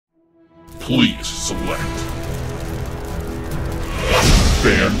Please select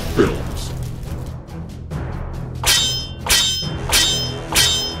Fan Films.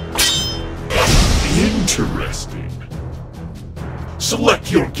 Interesting.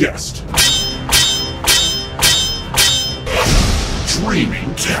 Select your guest.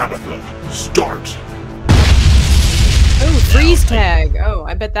 Dreaming Tabitha, start. Oh, freeze tag. Oh,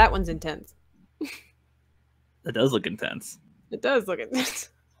 I bet that one's intense. That does look intense. It does look intense.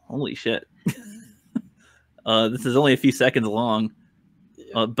 Holy shit. This is only a few seconds long.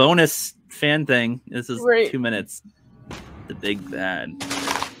 Bonus fan thing. This is 2 minutes. The big bad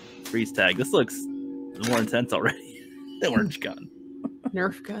freeze tag. This looks more intense already. The orange gun.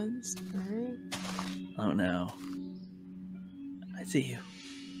 Nerf guns. All right. Oh no. I see you.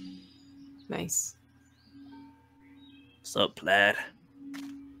 Nice. What's up, Plaid?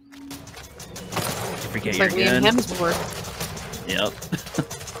 Forget It's your like Liam gun. Hemsworth. Yep.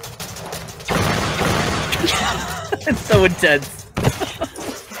 It's so intense.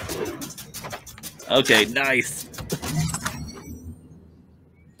 Okay, nice.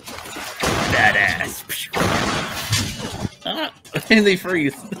 Badass. Ah, and they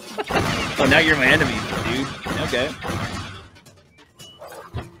freeze. Oh, now you're my enemy, dude. Okay.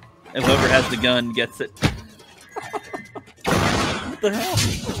 And whoever has the gun gets it. What the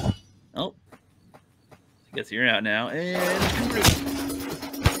hell? Oh. I guess you're out now. And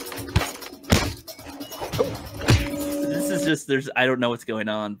this is just I don't know what's going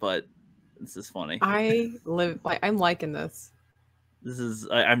on, but this is funny. I'm liking this. This is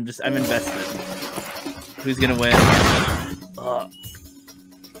I'm invested. Who's gonna win?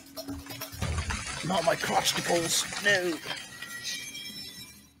 Not my crotchticles. No.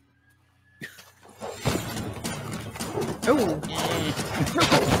 Oh.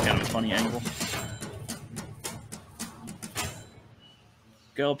 Kind of a funny angle.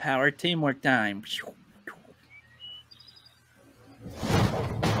 Girl power, teamwork time.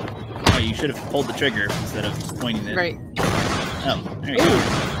 Oh, you should have pulled the trigger instead of just pointing it. Right. Oh, there you go.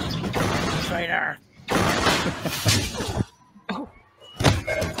 Traitor. Oh.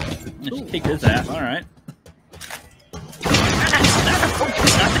 She kicked his ass. All right. Not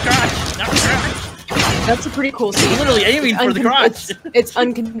the crotch. Not the crotch. That's a pretty cool scene. Literally aiming for the crotch. It's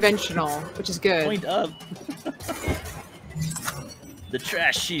unconventional, which is good. Point up. The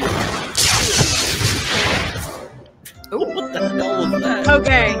trash shield. Ooh. What the hell was that?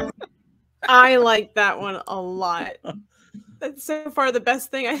 Okay. I like that one a lot. That's so far the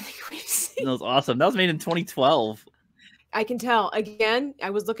best thing I think we've seen. That was awesome. That was made in 2012. I can tell. Again, I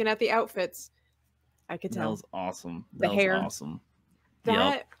was looking at the outfits. I could tell. That was awesome. The That hair. was awesome.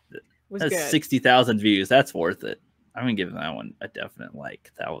 That was That's good. 60,000 views. That's worth it. I'm gonna give that one a definite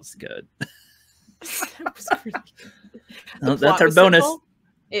like. That was good. That was pretty good. No, that's our bonus. Simple.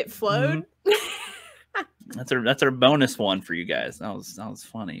 It flowed. That's our bonus one for you guys. That was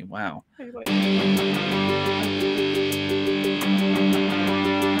funny. Wow. Mm-hmm.